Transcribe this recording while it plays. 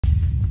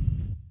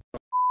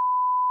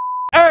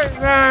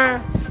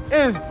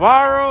is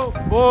viral,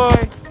 boy.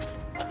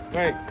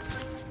 Wait.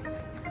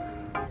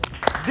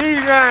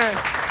 D-Man.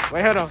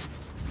 Wait, hold on.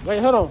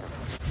 Wait, hold on.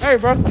 Hey,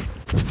 bro. What's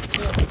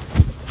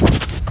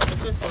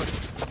this for?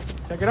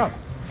 Check it out.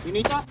 You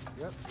need that?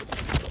 Yep.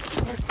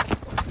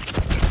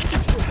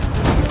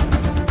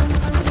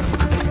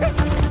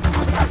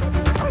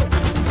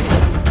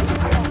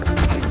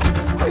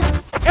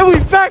 And we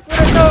back with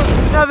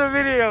another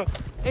video.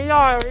 And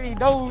y'all already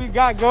know what we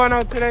got going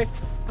on today.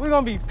 We're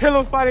gonna be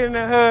pillow fighting in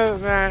the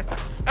hood, man.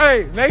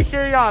 Hey, make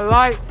sure y'all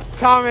like,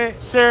 comment,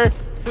 share,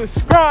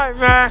 subscribe,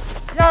 man.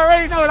 Y'all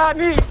already know what I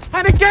need.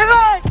 100K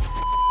likes!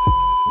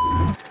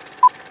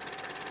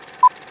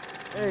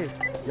 Hey,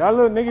 y'all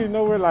little niggas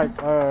know where like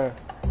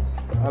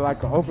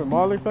an open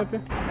mall or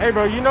something? Hey,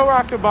 bro, you know where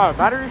I could buy a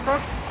battery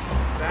from?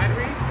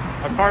 Battery?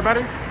 A car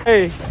battery?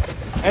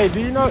 Hey, do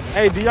you know?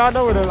 Hey, do y'all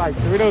know where the like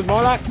Doritos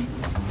mall at?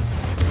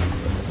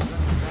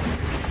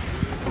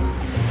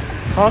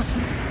 Huh?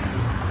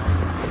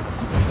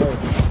 Hey.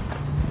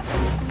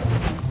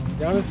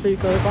 Down the street,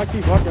 so if I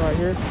keep walking right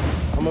here,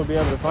 I'm gonna be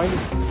able to find it.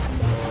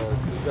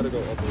 You gotta go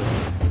up there.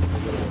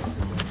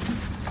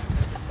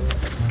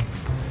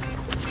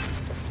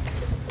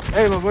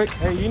 Hey, but wait,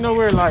 hey, you know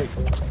where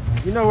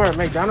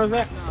McDonald's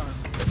at?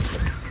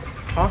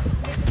 Huh?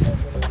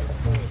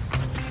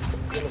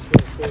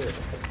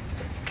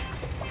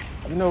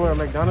 You know where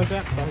McDonald's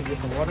at? So I can get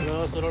some water?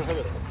 No, so don't have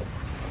it.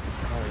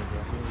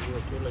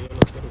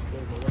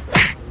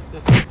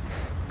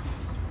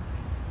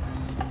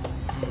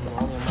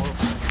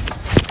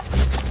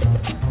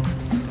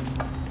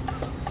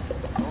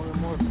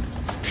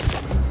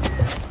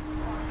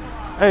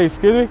 Hey,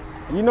 excuse me.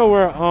 You know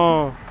where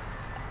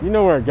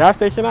a gas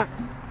station at? Gas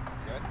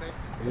station?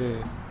 Yeah.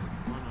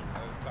 It's one on the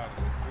other side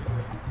of the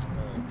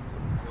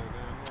street.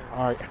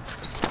 All right.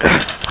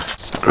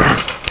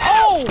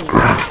 Oh!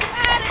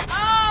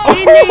 He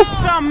needs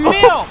some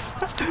milk!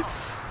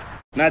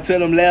 Now tell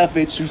them laugh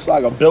at you so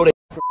I can blow that.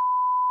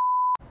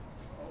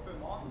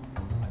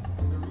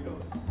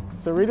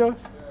 Cerritos?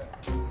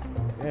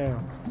 Yeah.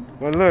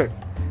 Well, look.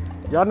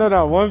 Y'all know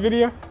that one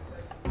video?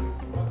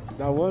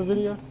 That one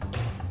video?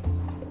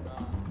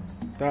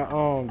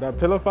 That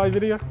pillow fight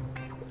video?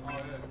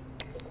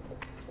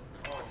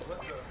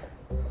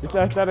 What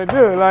y'all trying to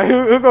do? Like,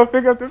 who gonna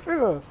pick up the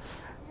pillow?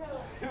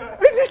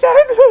 What you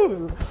trying to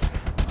do?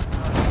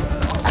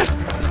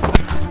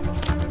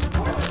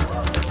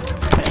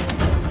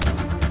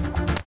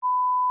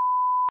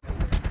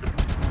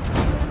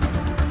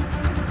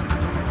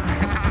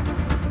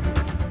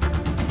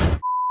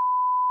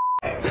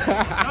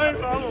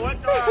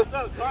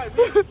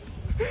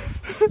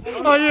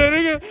 Oh yeah,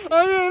 nigga!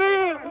 Oh yeah,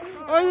 nigga!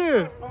 Oh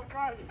yeah!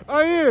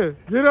 Oh yeah!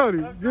 Get on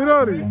it! Get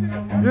on it!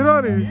 Get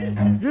on it!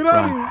 Get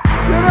on it!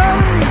 Get on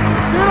it!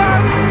 Get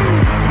on it!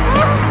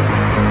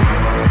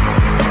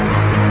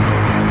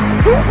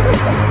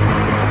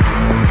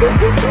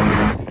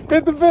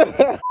 Hit the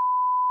bell!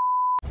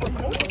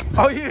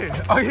 Oh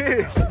yeah! Oh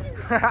yeah!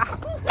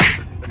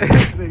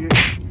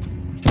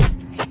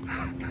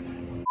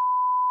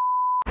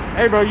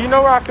 Hey bro, you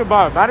know where I could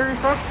buy a battery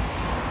from?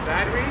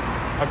 Battery?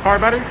 A car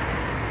battery?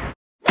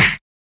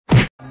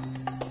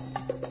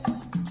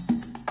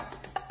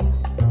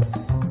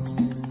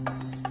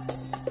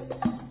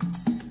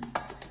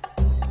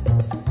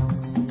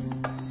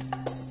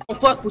 Don't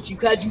fuck with you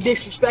cause you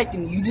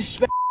disrespecting me. You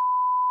disrespect.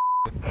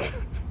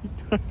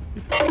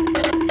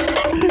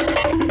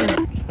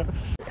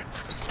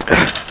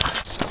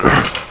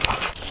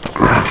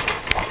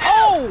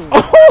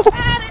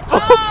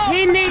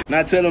 He needs.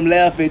 Now tell them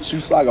laugh at you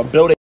so I can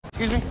blow that.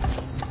 Excuse me?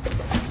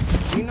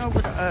 Do you know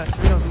where the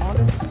Cerritos mall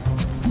is?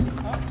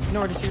 Huh? You know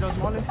where the Cerritos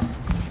mall is?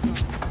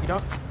 You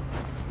don't?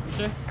 You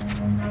sure?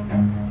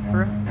 For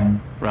real?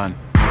 Run.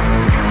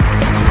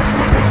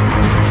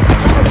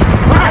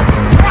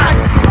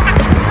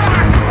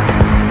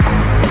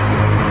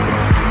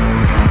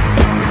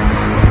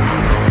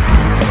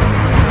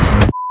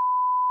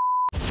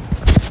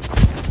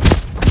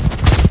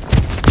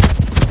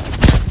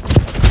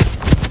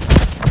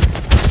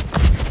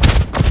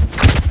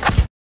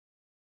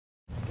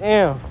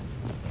 Damn.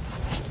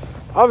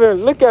 I've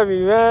been, look at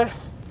me, man.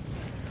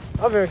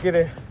 I've been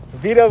getting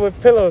beat up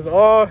with pillows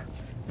all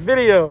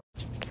video.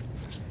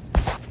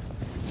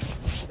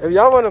 If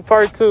y'all want a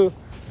part 2,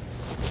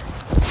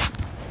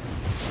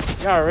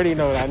 y'all already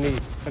know what I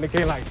need. And it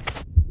can't like.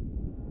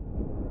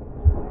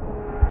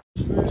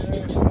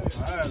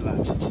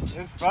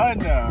 It's fun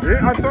now.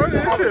 Yeah, I told you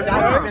this shit.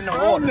 I in the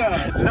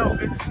water. Little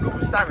bitch scuba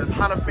divers,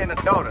 Hunter finna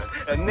daughter.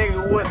 A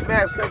nigga was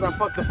mad because I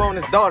fucked up on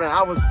his daughter.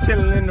 I was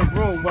chilling in the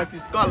room while she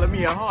calling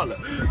me a holler.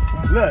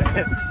 Look,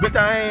 bitch,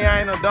 I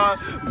ain't no dog,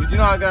 but you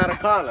know I got a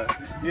collar.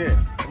 Yeah,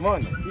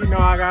 money. You know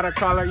I gotta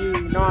call her, you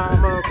know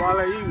I'm a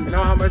caller, you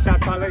know how much I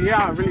call her.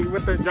 Yeah, I'm really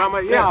with the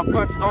drama. Yeah, I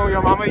punch on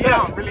your mama. Yeah,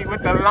 I'm really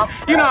with the lump.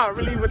 You know I'm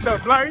really with the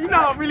blur. You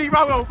know I'm really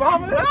wrong with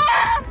Obama.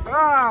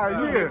 Ah,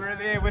 yeah.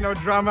 Really ain't with no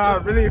drama. I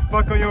really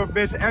fuck on your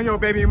bitch and your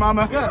baby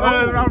mama.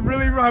 I'm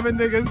really robbing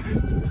niggas.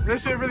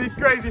 This shit really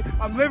crazy.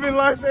 I'm living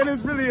life and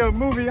it's really a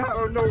movie. I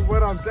don't know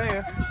what I'm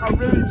saying. I'm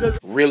really just...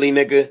 Really,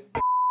 nigga?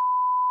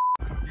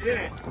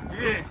 Yeah.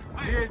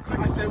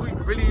 I said we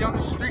really on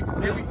the street.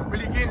 Yeah, we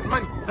really getting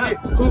money. Yeah,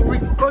 who we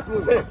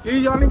fucking with? Yeah,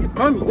 y'all niggas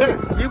bummy.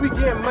 Yeah, we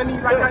getting money.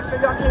 Like I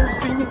said, y'all can't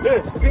see me. Yeah,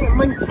 getting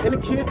money. And the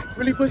kid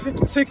really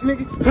pushing 6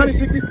 niggas,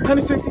 160 on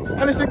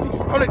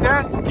the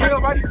dash.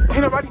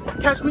 Can't nobody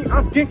catch me.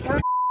 I'm getting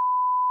cash.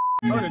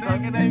 Oh, the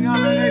nigga ain't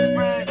on that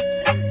friend.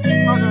 She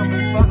fuck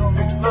on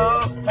me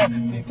slow.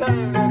 She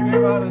telling that bitch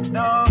about the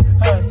dog.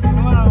 She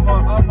want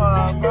on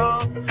my bro.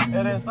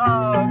 And it's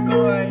all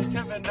cool, I ain't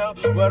tripping though.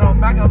 But I'm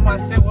back on my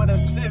shit with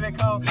a Civic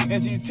hoe.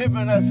 And she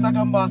tripping her,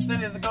 sucking my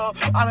physical.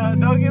 I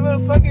don't give a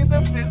fuck, it's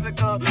a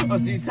physical.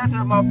 But she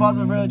touching my balls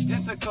are real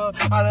gentical.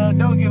 I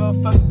don't give a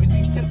fuck with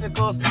these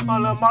tentacles.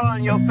 All them all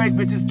on your face,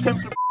 bitch, it's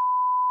tempting.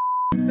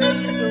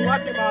 Stay used to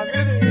watching my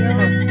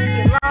video.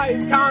 You should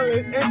like,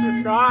 comment, and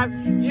subscribe.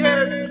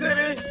 Yeah, to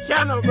this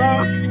channel,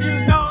 bro.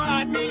 You know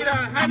I need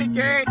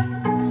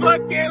 100K.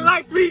 Fucking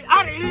likes me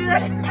out of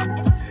here.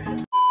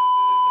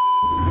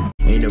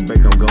 Ain't no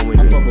break, I'm going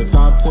I fuck with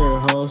top tier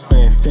hoes,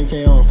 spend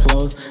 10K on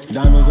clothes,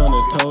 diamonds on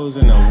the toes,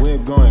 and a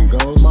whip going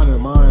ghost.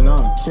 Mine,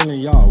 I'm chilling,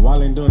 y'all,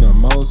 wildin' doing the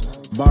most.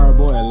 Bar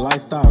boy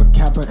lifestyle,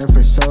 capper and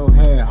for show,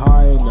 head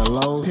high in the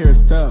low.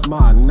 Pierced up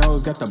my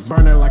nose, got the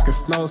burner like a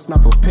snow.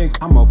 Snap a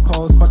pic, I'm a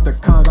pose. Fuck the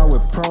cons, I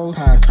with pros.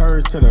 Pass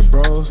her to the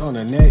bros. On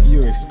the net, you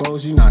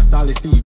exposed, you not solid, see.